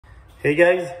Hey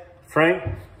guys, Frank,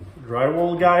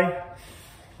 drywall guy.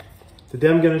 Today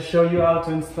I'm going to show you how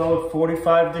to install a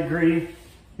 45-degree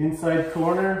inside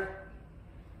corner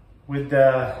with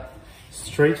the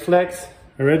Strait Flex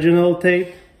original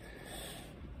tape.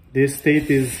 This tape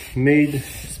is made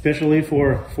especially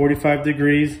for 45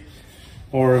 degrees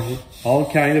or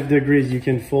all kind of degrees. You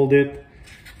can fold it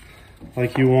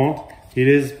like you want. It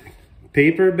is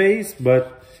paper based,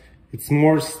 but it's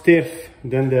more stiff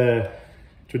than the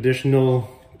traditional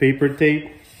paper tape,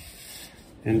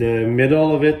 and the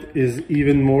middle of it is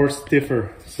even more stiffer,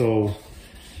 so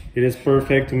it is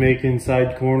perfect to make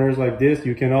inside corners like this.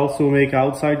 You can also make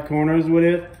outside corners with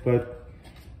it, but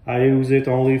I use it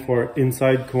only for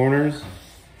inside corners.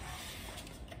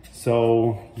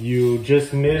 So you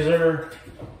just measure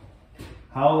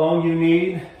how long you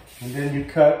need, and then you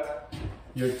cut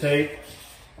your tape.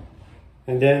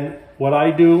 And then what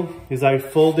I do is I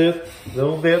fold it a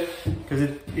little bit because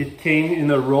it came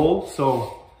in a roll,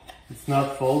 so it's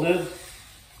not folded.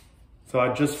 So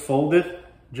I just fold it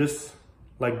just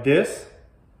like this.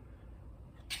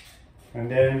 And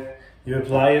then you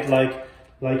apply it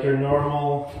like your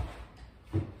normal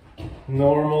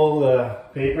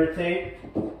paper tape.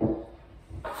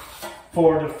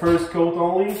 For the first coat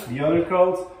only, the other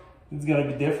coats, it's gonna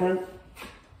be different.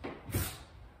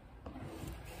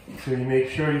 So you make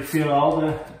sure you fill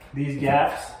all these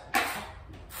gaps.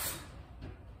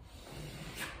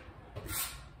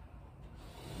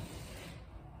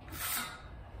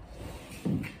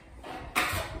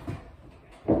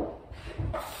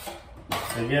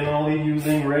 Again, only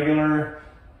using regular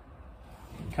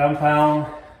compound,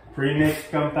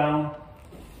 pre-mixed compound.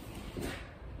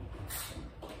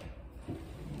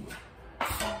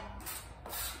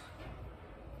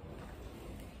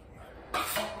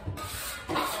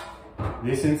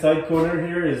 This inside corner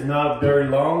here is not very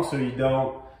long, so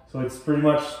it's pretty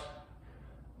much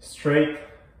straight,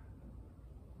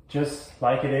 just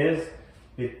like it is.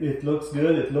 It looks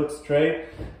good, it looks straight,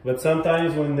 but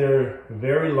sometimes when they're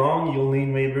very long, you'll need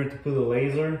maybe to put a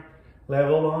laser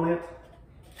level on it,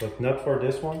 but not for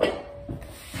this one.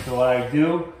 So what I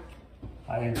do,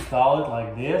 I install it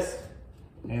like this,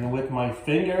 and with my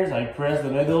fingers, I press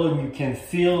the middle, and you can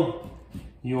feel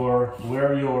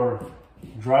where your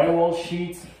drywall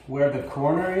sheets, where the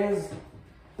corner is.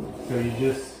 So you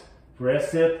just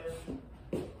press it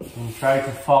and try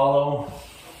to follow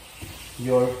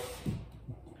your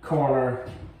corner.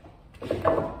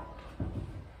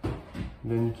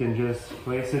 Then you can just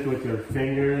place it with your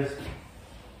fingers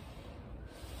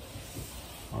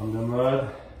on the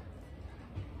mud.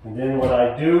 And then what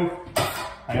I do,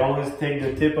 I always take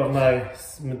the tip of my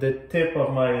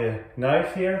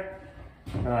knife here,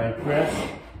 and I press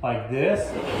like this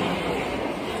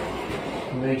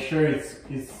to make sure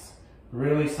it's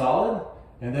really solid.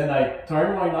 And then I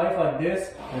turn my knife like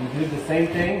this and do the same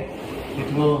thing.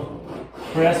 It will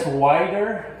press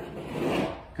wider,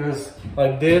 because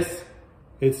like this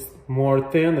it's more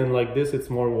thin, and like this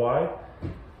it's more wide.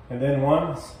 And then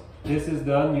once this is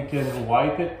done, you can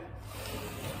wipe it.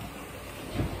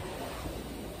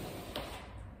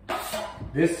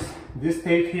 This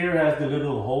tape here has the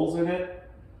little holes in it,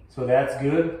 so that's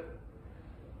good.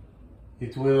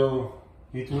 It will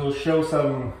show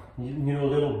some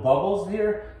little bubbles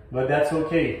here, but that's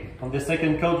okay. On the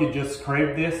second coat, you just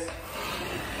scrape this.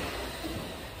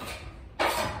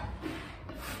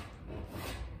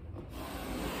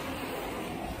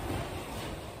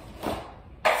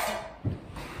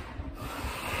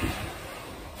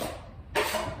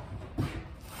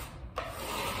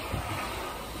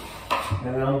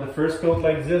 And on the first coat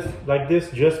like this,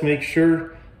 just make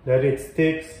sure that it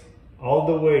sticks all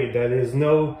the way. That is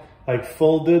no like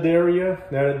folded area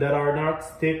that are not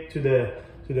stick to the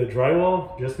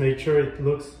drywall. Just make sure it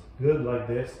looks good like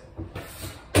this.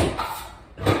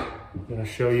 I'm gonna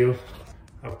show you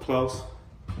up close.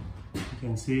 You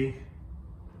can see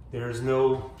there's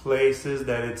no places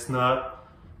that it's not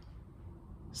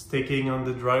sticking on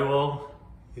the drywall.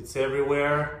 It's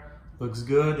everywhere. Looks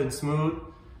good and smooth.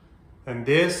 And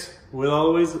this will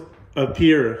always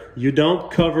appear. You don't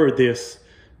cover this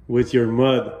with your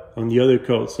mud on the other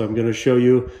coat. So I'm going to show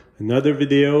you another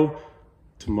video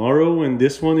tomorrow when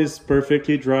this one is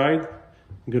perfectly dried.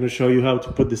 I'm going to show you how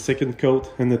to put the second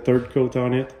coat and the third coat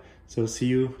on it. So see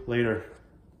you later.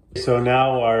 So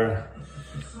now our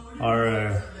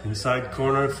inside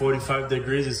corner 45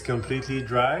 degrees is completely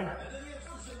dry.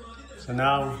 So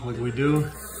now what we do,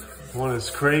 we want to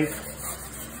scrape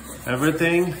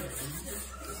everything.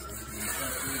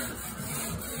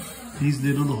 These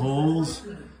little holes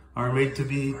are made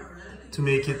to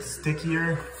make it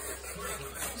stickier.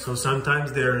 So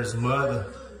sometimes there's mud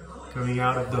coming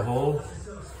out of the hole.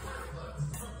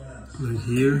 Right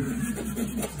here.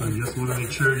 I just want to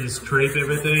make sure you scrape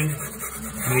everything,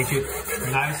 make it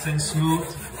nice and smooth.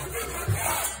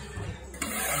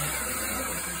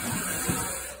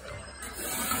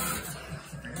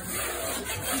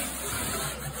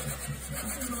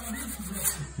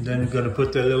 Then we're gonna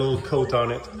put a little coat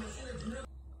on it.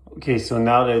 Okay, so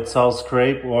now that it's all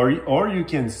scraped, or you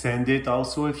can sand it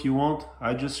also if you want.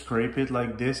 I just scrape it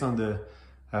like this on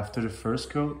after the first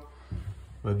coat.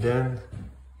 But then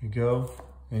you go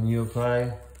and you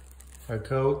apply a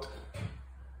coat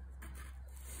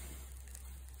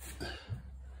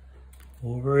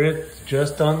over it,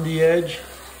 just on the edge.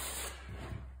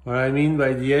 What I mean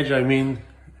by the edge, I mean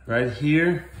right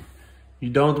here. You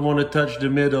don't want to touch the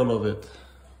middle of it.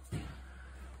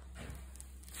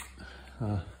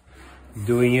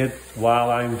 Doing it while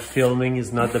I'm filming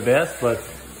is not the best, but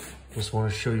just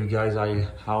want to show you guys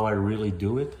how I really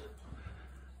do it.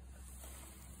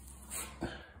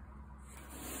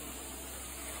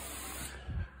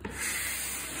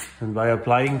 And by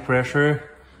applying pressure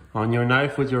on your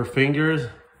knife with your fingers,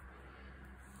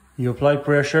 you apply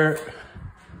pressure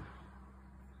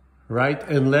right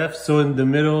and left, so in the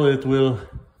middle it will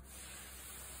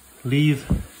leave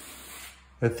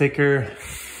a thicker,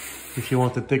 if you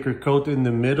want a thicker coat in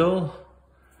the middle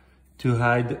to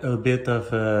hide a bit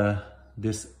of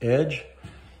this edge.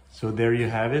 So there you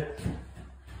have it.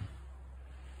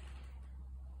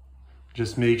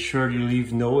 Just make sure you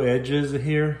leave no edges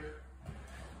here.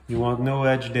 You want no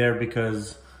edge there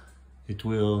because it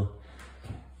will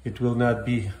not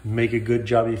make a good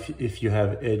job if you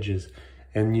have edges.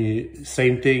 And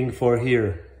same thing for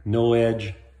here, no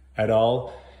edge at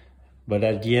all. But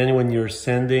at the end, when you're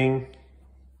sanding,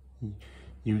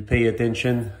 you pay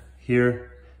attention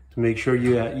here to make sure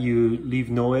you leave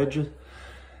no edges.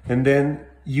 And then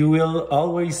you will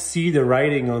always see the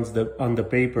writing on the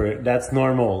paper. That's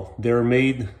normal. They're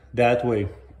made that way.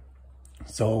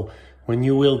 So when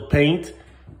you will paint,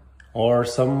 or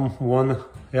someone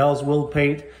else will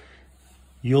paint,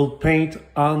 you'll paint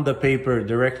on the paper,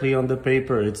 directly on the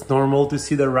paper. It's normal to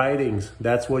see the writings.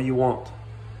 That's what you want.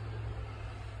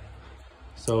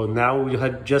 So now we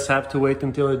just have to wait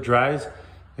until it dries,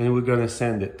 and we're gonna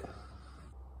sand it.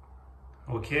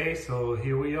 Okay, so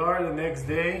here we are the next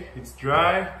day. It's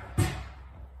dry.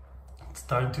 It's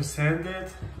time to sand it.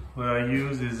 What I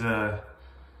use is a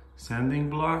sanding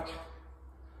block.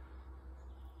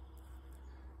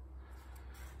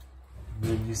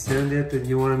 When you sand it, and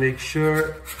you want to make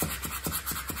sure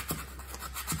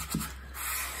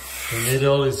the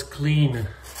middle is clean,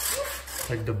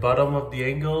 like the bottom of the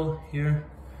angle here.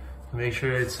 Make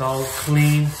sure it's all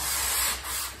clean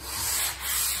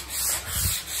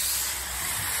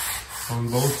on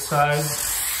both sides.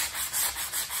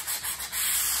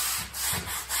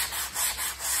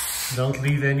 Don't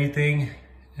leave anything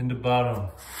in the bottom.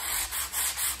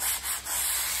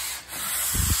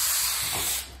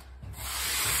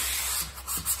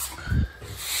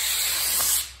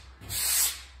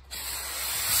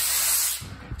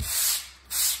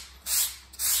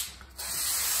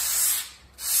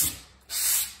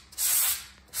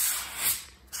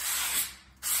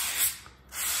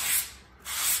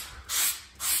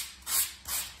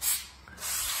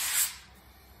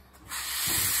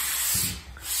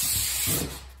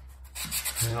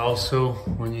 And also,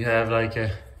 when you have like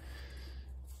a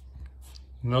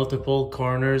multiple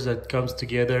corners that comes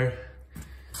together,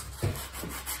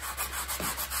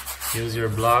 use your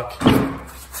block. You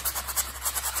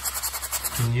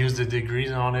can use the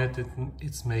degrees on it.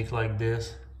 It's made like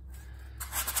this.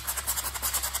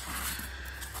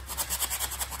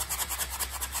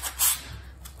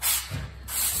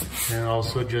 And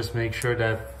also just make sure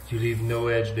that you leave no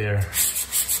edge there.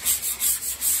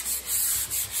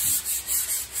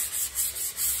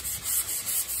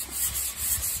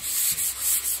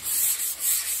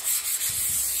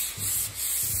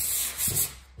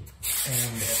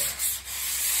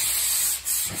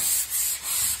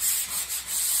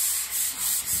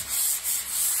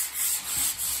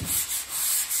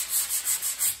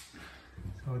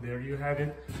 So there you have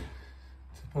it.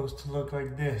 It's supposed to look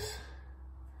like this.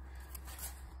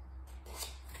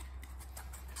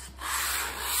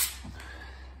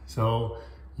 So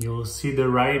you'll see the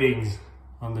writings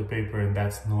on the paper, and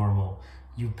that's normal.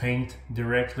 You paint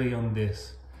directly on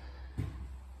this.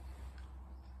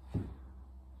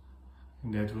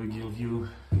 And that will give you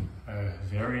a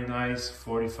very nice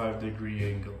 45-degree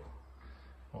angle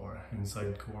or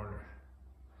inside corner.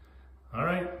 All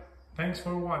right, thanks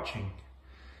for watching.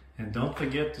 And don't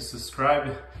forget to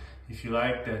subscribe if you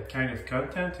like that kind of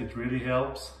content. It really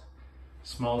helps.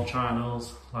 small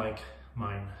channels like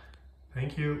mine.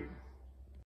 Thank you.